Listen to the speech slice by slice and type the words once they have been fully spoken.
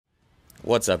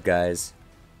What's up, guys?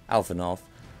 Alphanolf.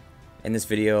 In this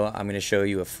video, I'm going to show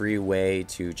you a free way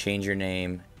to change your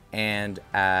name and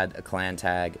add a clan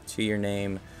tag to your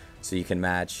name so you can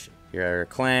match your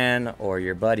clan or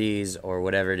your buddies or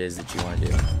whatever it is that you want to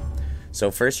do.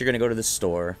 So first you're going to go to the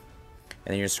store, and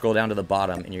then you're going to scroll down to the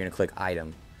bottom and you're going to click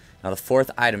item. Now the fourth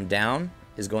item down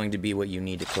is going to be what you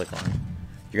need to click on.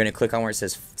 You're going to click on where it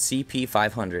says CP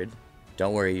 500.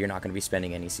 Don't worry, you're not going to be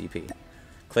spending any CP.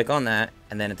 Click on that,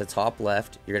 and then at the top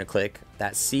left, you're going to click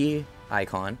that C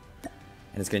icon,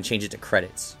 and it's going to change it to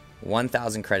credits.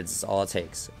 1,000 credits is all it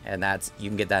takes, and you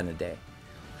can get that in a day.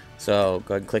 So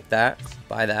go ahead and click that,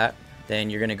 buy that. Then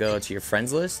you're going to go to your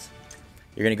friends list.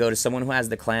 You're going to go to someone who has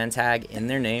the clan tag in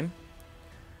their name.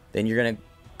 Then you're going to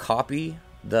copy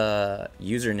the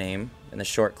username in the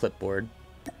short clipboard.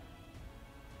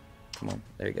 Come on,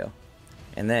 there you go.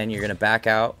 And then you're going to back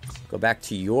out, go back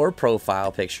to your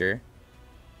profile picture.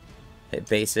 Hit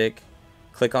basic,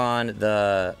 click on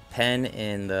the pen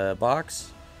in the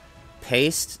box,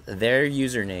 paste their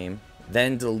username,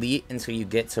 then delete until you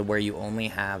get to where you only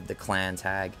have the clan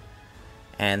tag,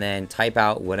 and then type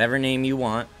out whatever name you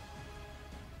want,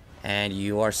 and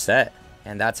you are set.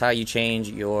 And that's how you change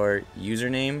your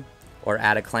username or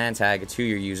add a clan tag to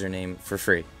your username for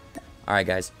free. Alright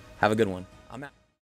guys, have a good one.